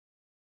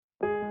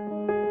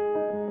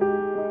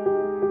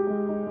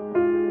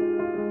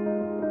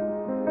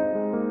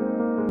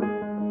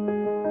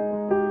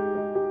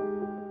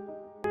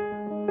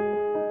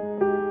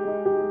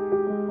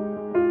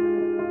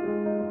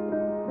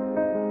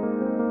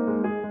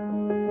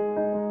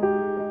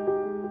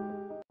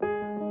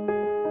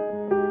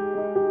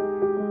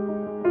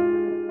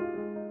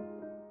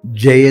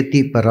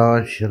जयति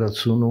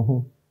पराशरसूनुः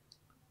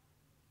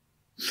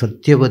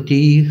सत्यवती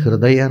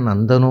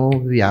हृदयनन्दनो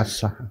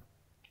व्यासः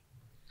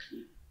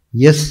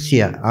यस्य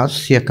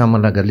आस्य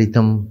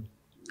कमलगलितं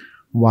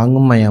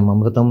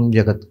वाङ्मयममृतं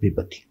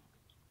जगत्पिबति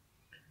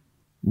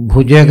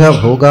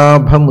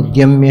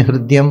भुजगभोगाभमुद्यम्य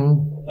हृद्यं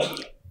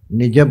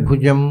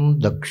निजभुजं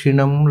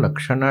दक्षिणं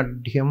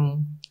लक्षणाढ्यं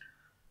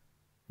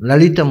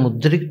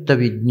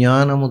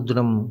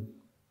ललितमुद्रिक्तविज्ञानमुद्रं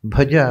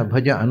भज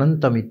भज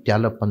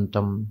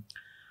अनन्तमित्यालपन्तं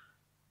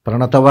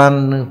प्रणतवान्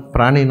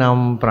प्राणिनां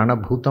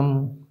प्राणभूतं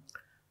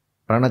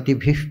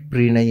प्रणतिभिः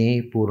प्रीणये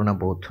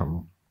पूर्णबोधम्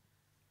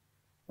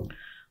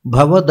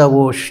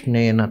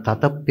भवदवोष्णेन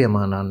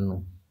ततप्यमानान्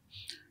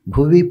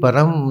भुवि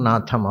परं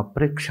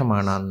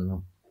नाथमप्रेक्षमाणान्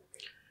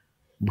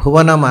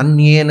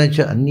भुवनमन्येन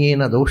च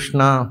अन्येन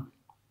दोष्णा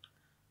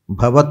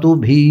भवतु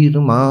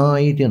भीर्मा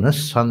इति नः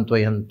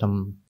सान्त्वयन्तं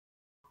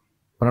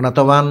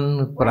प्रणतवान्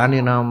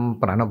प्राणिनां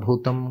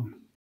प्राणभूतं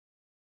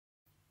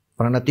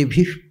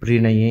प्रणतिभिः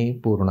प्रीणये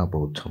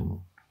पूर्णबोधम्.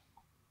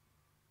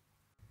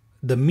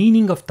 The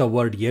meaning of the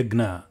word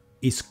yagna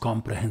is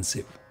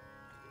comprehensive.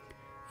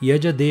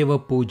 Yajadeva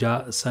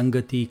puja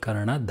sangati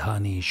karana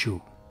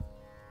dhaneshu.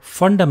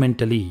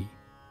 Fundamentally,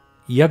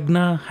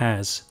 yagna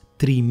has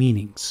three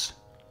meanings.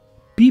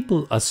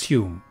 People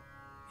assume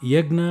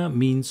yagna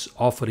means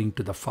offering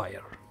to the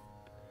fire.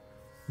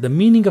 The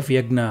meaning of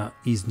yagna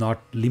is not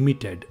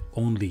limited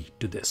only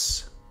to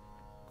this.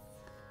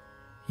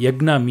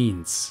 Yagna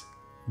means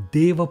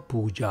Deva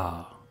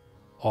puja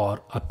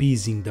or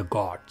appeasing the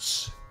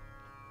gods.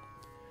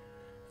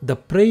 The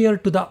prayer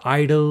to the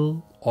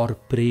idol or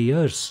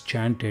prayers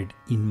chanted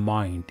in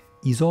mind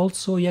is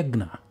also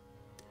yagna.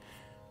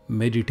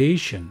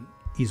 Meditation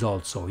is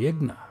also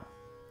yagna.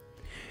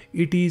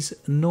 It is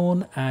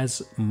known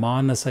as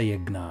manasa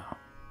yagna.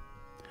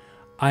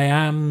 I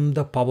am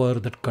the power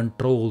that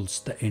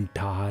controls the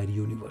entire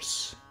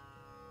universe.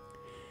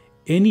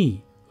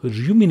 Any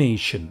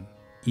rumination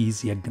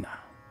is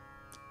yagna.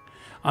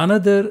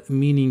 Another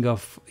meaning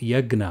of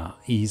yagna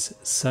is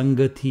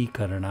sangati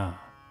karana,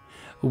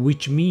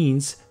 which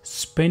means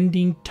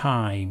spending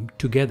time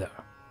together.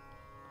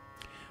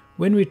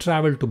 When we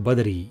travel to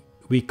Badari,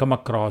 we come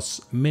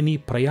across many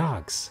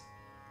prayags,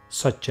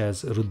 such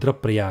as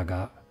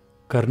Rudraprayaga,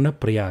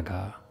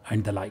 Karnaprayaga,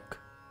 and the like.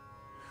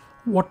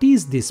 What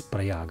is this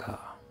prayaga?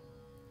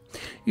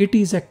 It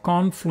is a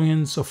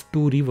confluence of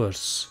two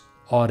rivers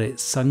or a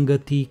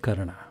sangati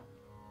karana.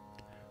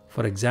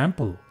 For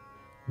example,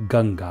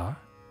 Ganga,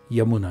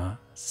 Yamuna,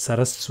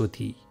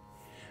 Saraswati.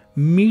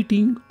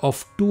 Meeting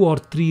of two or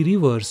three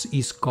rivers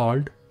is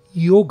called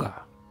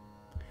yoga,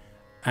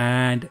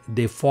 and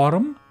they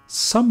form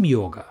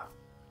samyoga.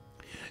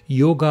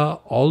 Yoga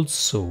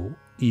also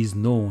is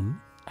known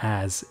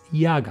as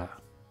yaga.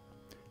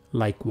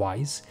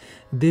 Likewise,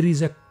 there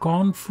is a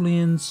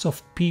confluence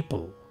of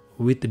people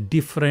with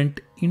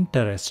different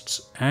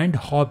interests and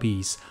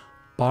hobbies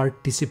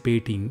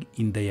participating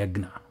in the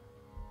yagna.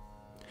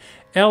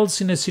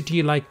 Else, in a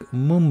city like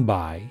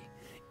Mumbai,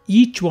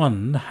 each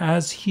one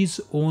has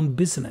his own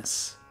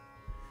business.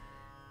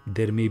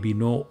 There may be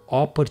no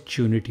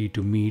opportunity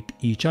to meet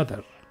each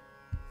other.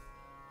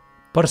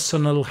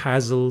 Personal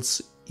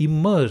hassles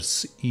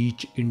immerse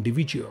each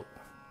individual.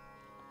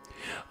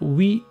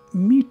 We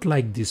meet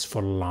like this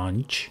for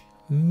lunch,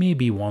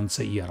 maybe once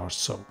a year or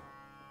so.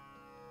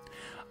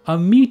 A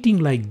meeting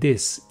like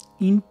this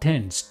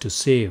intends to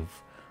save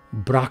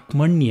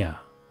Brahmanya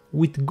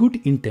with good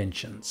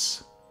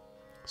intentions.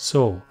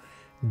 So,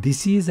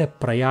 this is a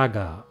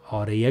prayaga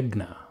or a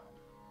yagna.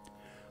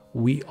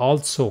 We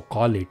also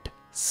call it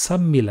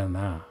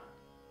sammilana.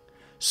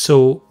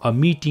 So, a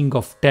meeting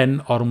of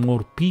 10 or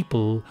more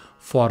people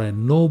for a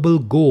noble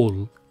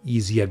goal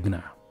is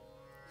yagna.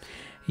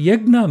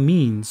 Yagna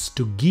means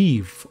to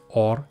give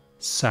or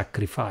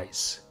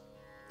sacrifice.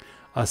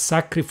 A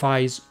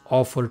sacrifice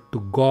offered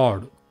to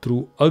God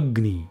through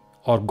Agni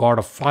or god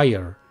of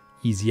fire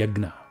is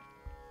yagna.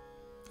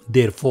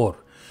 Therefore,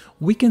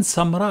 we can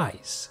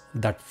summarize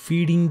that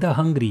feeding the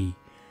hungry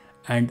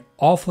and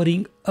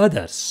offering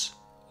others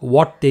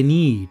what they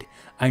need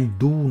and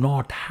do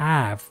not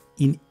have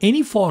in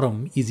any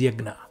form is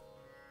yagna.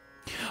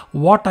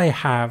 What I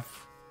have,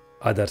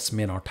 others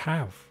may not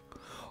have,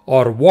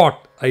 or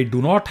what I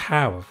do not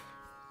have,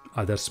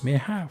 others may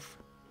have.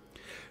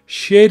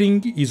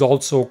 Sharing is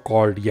also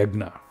called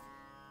yagna.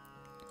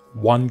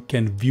 One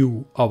can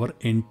view our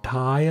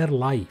entire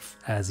life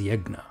as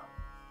yagna.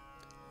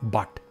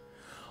 But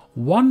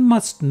one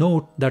must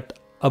note that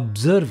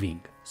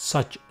observing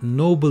such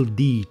noble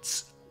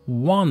deeds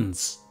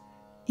once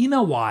in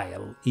a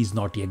while is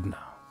not yagna.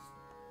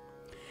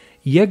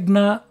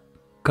 Yagna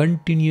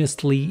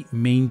continuously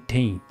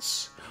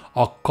maintains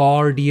a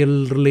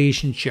cordial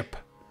relationship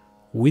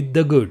with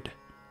the good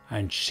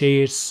and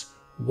shares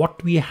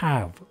what we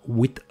have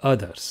with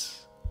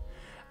others,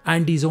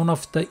 and is one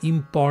of the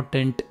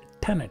important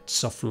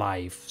tenets of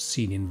life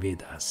seen in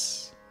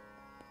Vedas.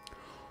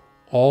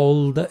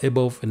 All the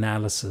above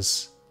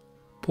analysis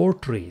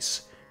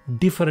portrays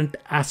different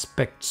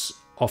aspects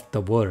of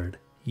the word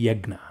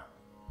yagna.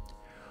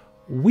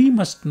 we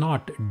must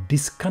not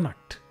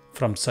disconnect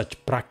from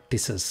such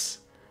practices,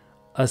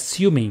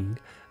 assuming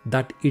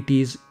that it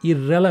is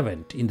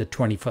irrelevant in the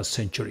 21st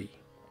century.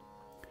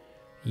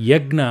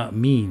 Yajna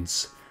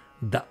means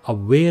the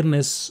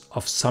awareness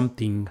of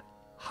something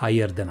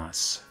higher than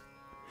us.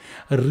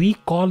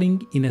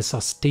 Recalling in a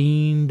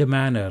sustained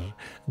manner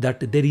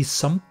that there is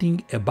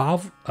something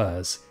above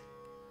us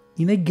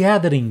in a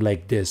gathering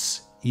like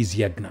this is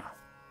yajna.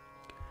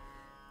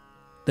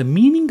 The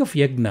meaning of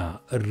yajna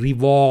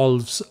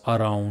revolves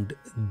around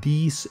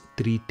these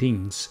three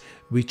things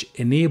which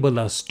enable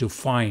us to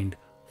find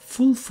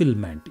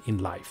fulfillment in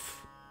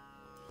life.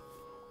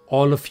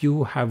 All of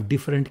you have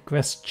different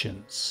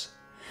questions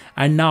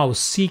and now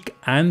seek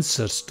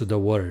answers to the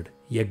word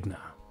yajna.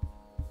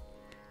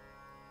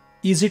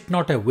 Is it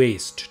not a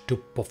waste to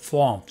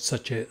perform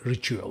such a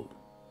ritual?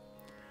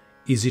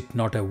 Is it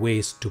not a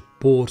waste to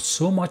pour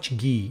so much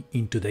ghee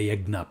into the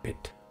yajna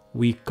pit?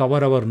 We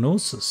cover our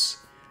noses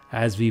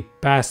as we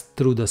pass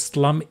through the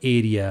slum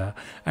area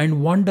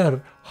and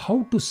wonder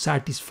how to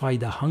satisfy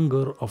the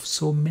hunger of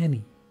so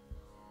many.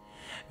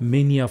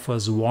 Many of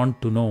us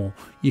want to know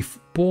if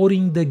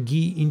pouring the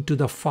ghee into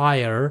the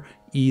fire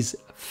is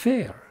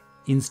fair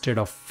instead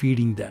of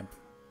feeding them.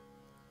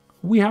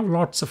 We have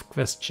lots of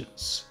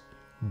questions,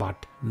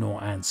 but no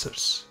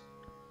answers.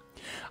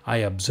 I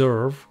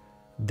observe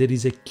there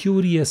is a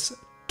curious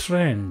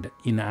trend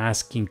in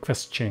asking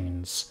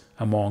questions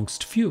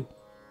amongst few.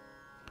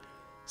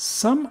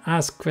 Some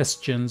ask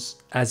questions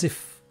as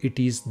if it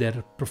is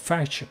their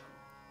profession.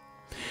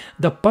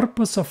 The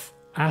purpose of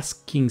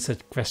asking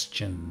such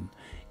question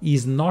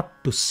is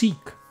not to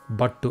seek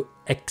but to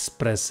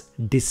express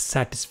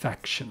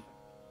dissatisfaction.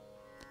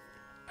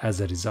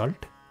 As a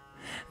result,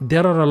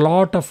 there are a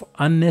lot of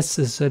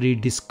unnecessary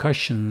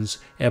discussions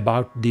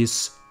about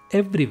this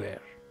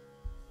everywhere.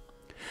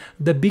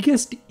 The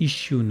biggest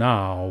issue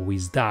now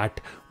is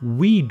that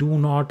we do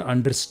not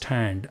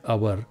understand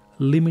our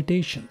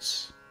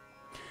limitations.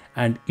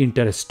 And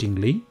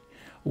interestingly,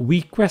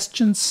 we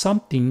question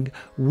something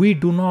we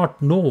do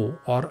not know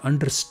or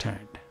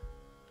understand.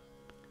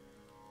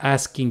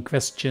 Asking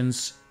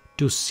questions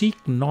to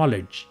seek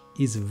knowledge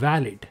is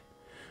valid,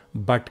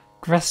 but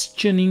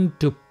questioning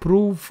to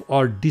prove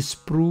or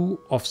disprove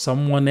of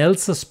someone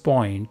else's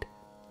point,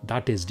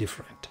 that is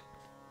different.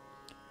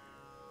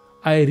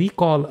 I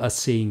recall a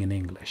saying in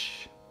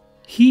English,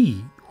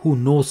 "He who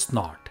knows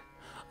not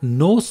he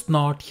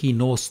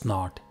knows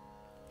not,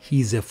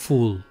 he is a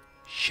fool,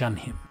 shun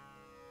him."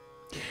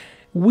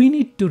 We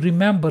need to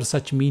remember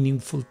such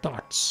meaningful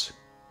thoughts.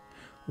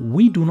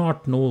 We do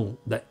not know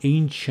the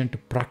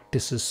ancient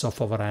practices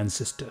of our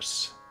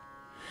ancestors.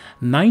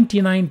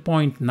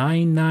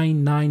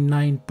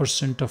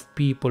 99.9999% of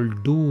people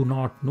do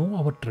not know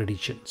our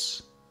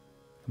traditions.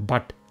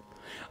 But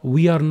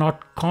we are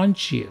not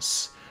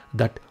conscious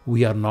that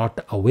we are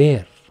not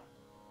aware.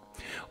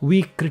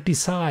 We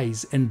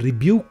criticize and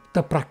rebuke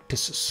the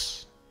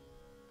practices.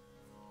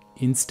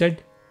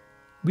 Instead,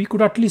 we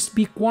could at least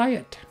be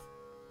quiet.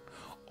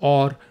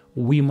 Or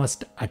we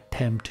must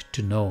attempt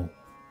to know.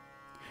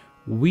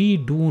 We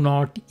do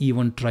not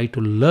even try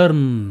to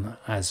learn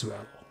as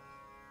well.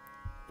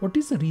 What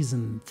is the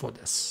reason for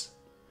this?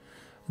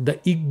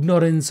 The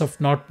ignorance of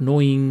not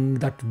knowing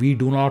that we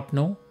do not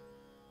know?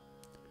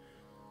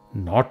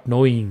 Not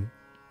knowing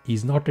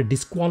is not a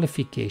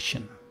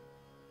disqualification.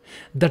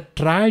 The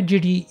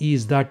tragedy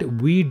is that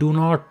we do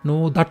not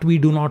know that we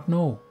do not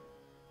know.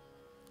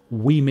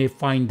 We may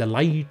find the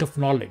light of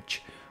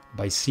knowledge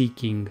by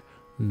seeking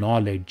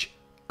knowledge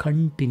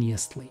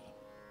continuously.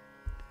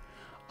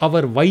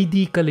 Our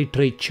Vedic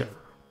literature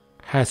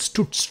has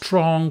stood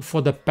strong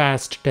for the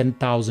past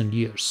 10,000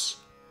 years.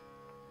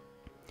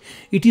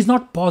 It is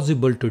not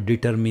possible to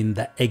determine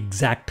the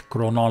exact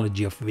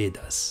chronology of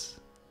Vedas.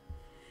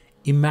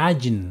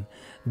 Imagine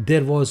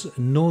there was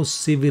no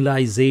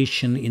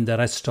civilization in the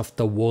rest of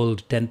the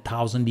world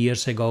 10,000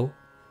 years ago,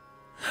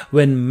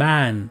 when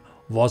man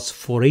was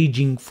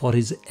foraging for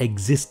his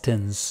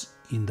existence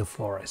in the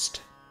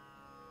forest.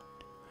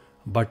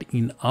 But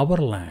in our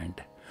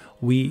land,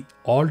 we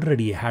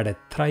already had a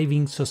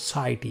thriving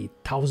society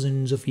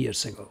thousands of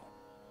years ago.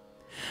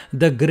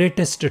 The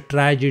greatest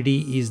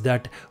tragedy is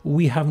that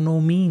we have no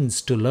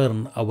means to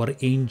learn our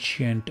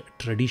ancient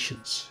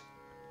traditions.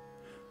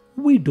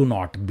 We do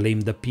not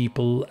blame the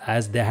people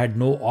as they had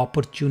no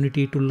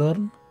opportunity to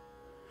learn.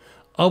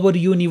 Our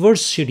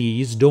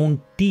universities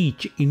don't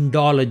teach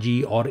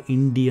Indology or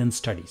Indian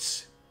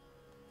studies.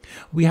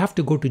 We have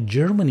to go to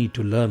Germany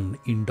to learn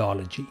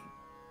Indology.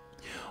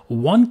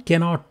 One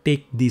cannot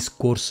take these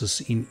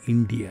courses in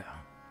India.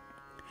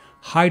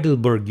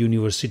 Heidelberg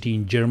University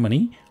in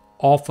Germany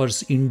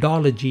offers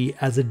Indology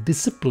as a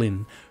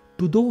discipline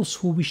to those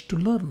who wish to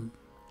learn.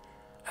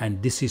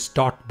 And this is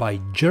taught by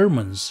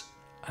Germans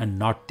and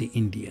not the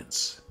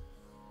Indians.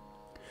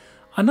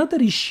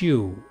 Another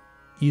issue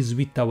is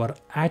with our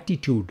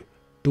attitude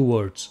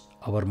towards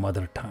our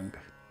mother tongue.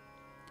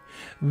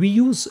 We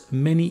use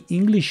many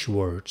English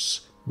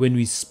words when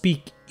we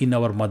speak in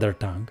our mother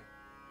tongue,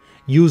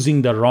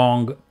 using the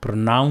wrong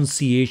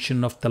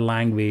pronunciation of the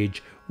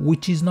language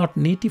which is not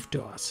native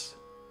to us.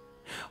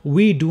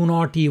 We do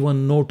not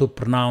even know to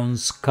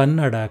pronounce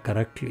Kannada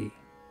correctly.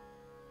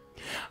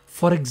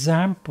 For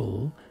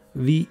example,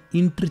 we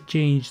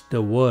interchange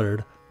the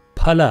word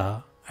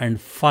phala and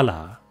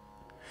phala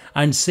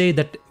and say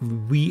that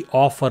we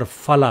offer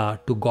phala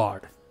to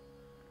God.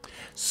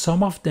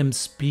 Some of them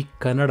speak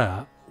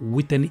Kannada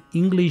with an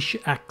English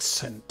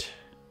accent.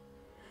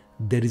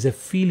 There is a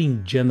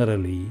feeling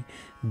generally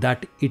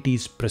that it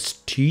is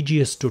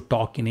prestigious to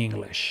talk in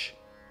English.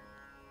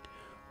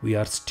 We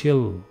are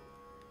still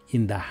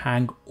in the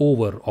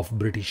hangover of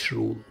British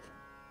rule.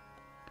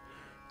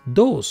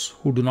 Those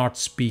who do not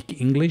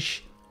speak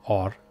English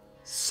are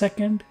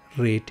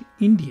second-rate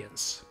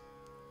Indians,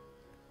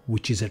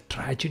 which is a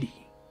tragedy.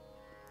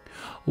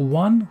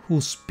 One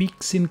who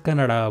speaks in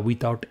Kannada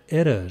without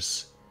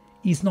errors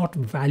is not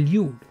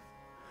valued,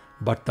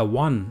 but the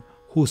one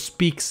who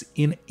speaks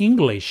in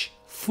English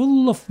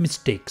full of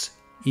mistakes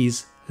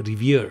is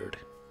revered.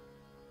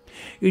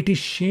 It is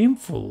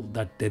shameful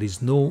that there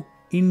is no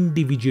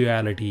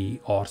individuality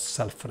or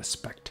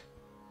self-respect.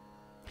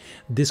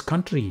 This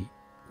country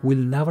will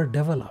never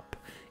develop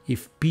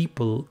if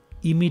people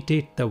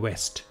imitate the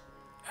West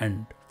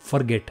and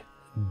forget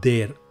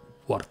their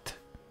worth.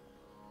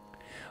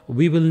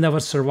 We will never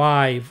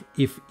survive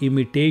if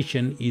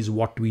imitation is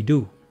what we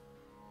do.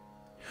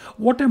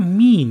 What I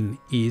mean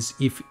is,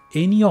 if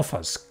any of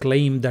us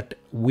claim that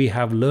we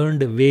have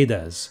learned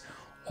Vedas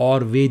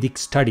or Vedic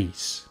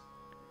studies,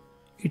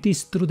 it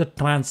is through the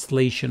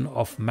translation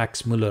of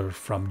Max Muller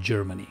from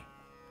Germany.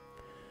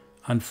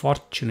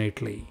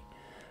 Unfortunately,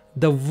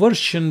 the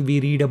version we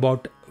read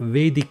about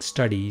Vedic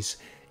studies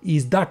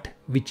is that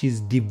which is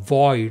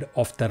devoid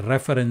of the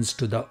reference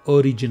to the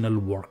original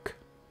work.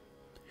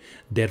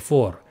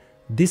 Therefore,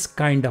 this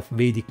kind of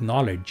Vedic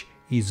knowledge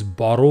is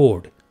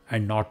borrowed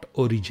and not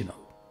original.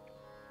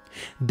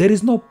 There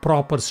is no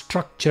proper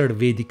structured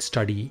Vedic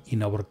study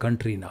in our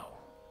country now.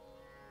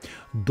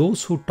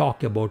 Those who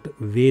talk about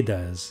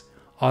Vedas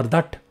are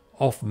that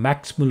of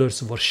Max Muller's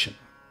version.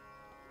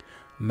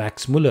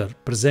 Max Muller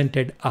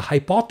presented a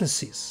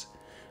hypothesis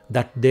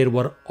that there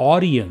were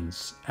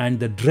Aryans and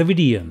the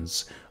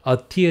Dravidians, a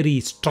theory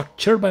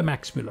structured by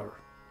Max Muller.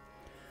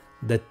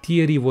 The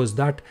theory was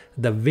that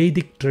the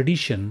Vedic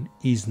tradition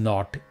is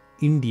not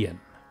Indian.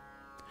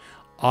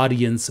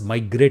 Aryans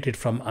migrated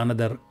from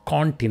another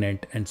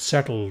continent and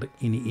settled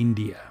in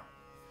India.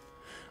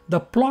 The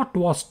plot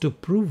was to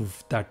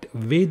prove that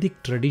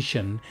Vedic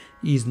tradition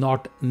is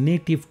not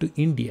native to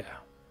India.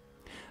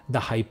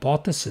 The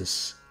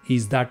hypothesis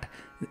is that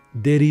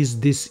there is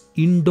this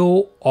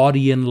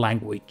Indo-Aryan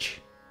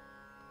language.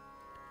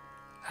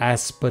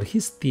 As per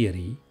his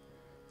theory,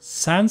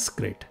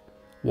 Sanskrit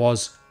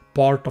was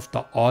part of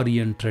the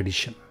Aryan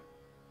tradition.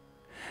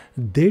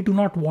 They do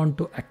not want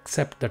to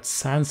accept that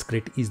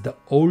Sanskrit is the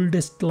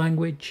oldest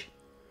language,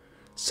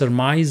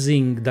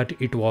 surmising that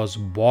it was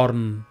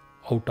born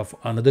out of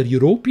another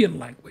European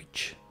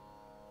language.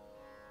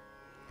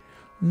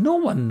 No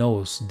one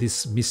knows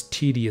this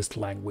mysterious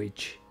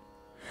language,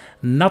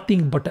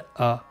 nothing but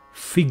a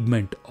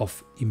figment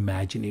of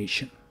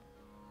imagination.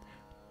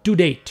 To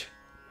date,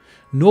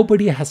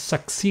 nobody has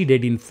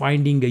succeeded in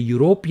finding a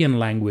European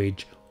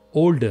language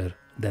older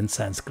than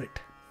Sanskrit.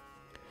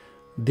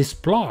 This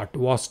plot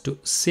was to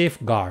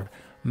safeguard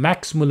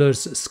Max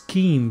Muller's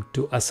scheme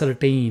to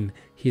ascertain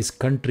his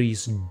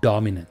country's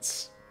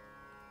dominance.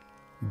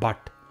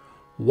 But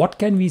what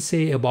can we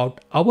say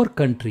about our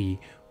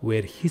country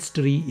where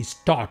history is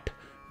taught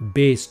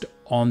based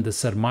on the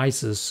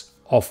surmises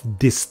of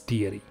this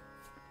theory?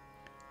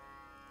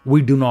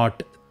 We do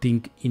not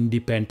think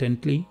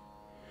independently,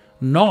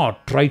 nor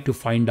try to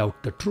find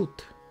out the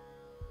truth.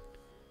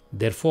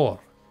 Therefore,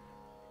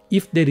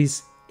 if there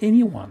is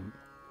anyone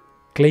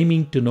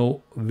claiming to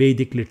know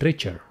Vedic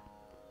literature,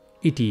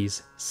 it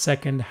is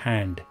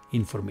second-hand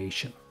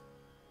information.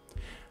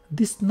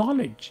 This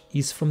knowledge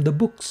is from the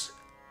books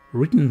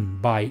written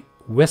by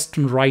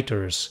Western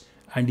writers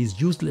and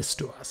is useless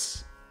to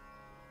us.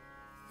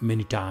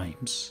 Many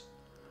times,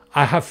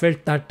 I have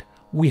felt that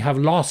we have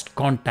lost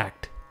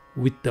contact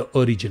with the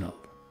original.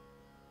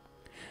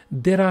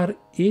 There are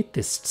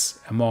atheists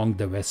among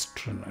the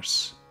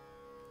Westerners.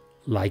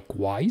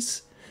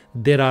 Likewise,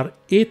 there are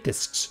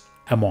atheists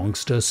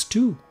amongst us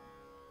too.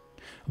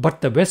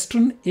 But the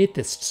Western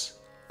atheists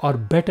are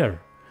better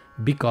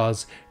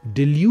because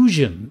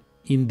delusion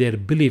in their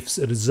beliefs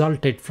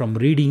resulted from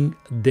reading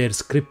their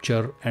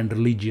scripture and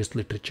religious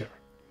literature.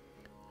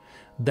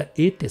 The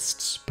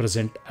atheists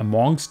present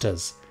amongst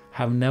us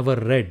have never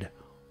read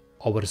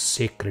our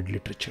sacred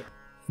literature.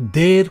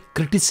 Their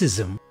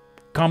criticism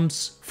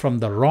comes from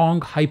the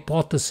wrong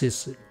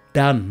hypothesis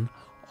done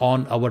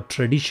on our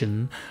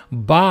tradition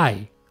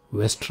by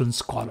Western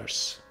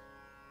scholars.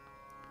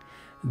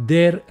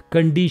 Their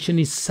condition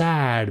is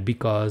sad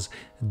because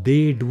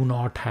they do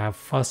not have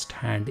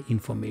first-hand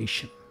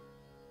information.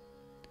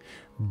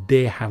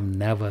 They have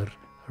never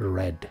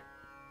read.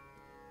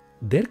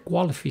 Their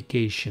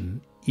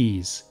qualification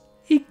is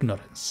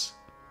ignorance.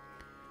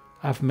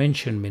 I've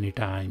mentioned many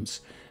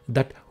times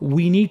that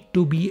we need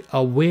to be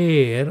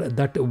aware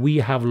that we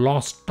have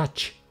lost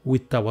touch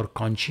with our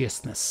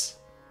consciousness.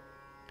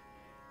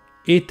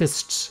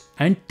 Atheists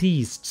and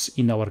theists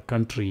in our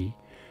country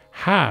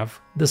have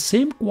the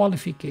same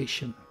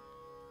qualification.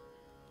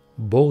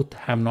 Both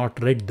have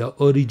not read the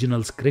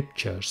original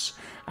scriptures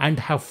and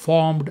have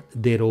formed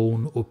their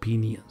own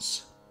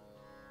opinions.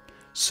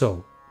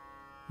 So,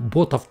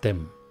 both of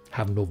them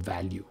have no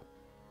value.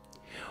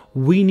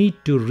 We need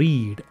to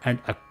read and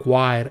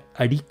acquire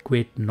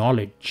adequate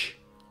knowledge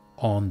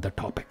on the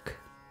topic.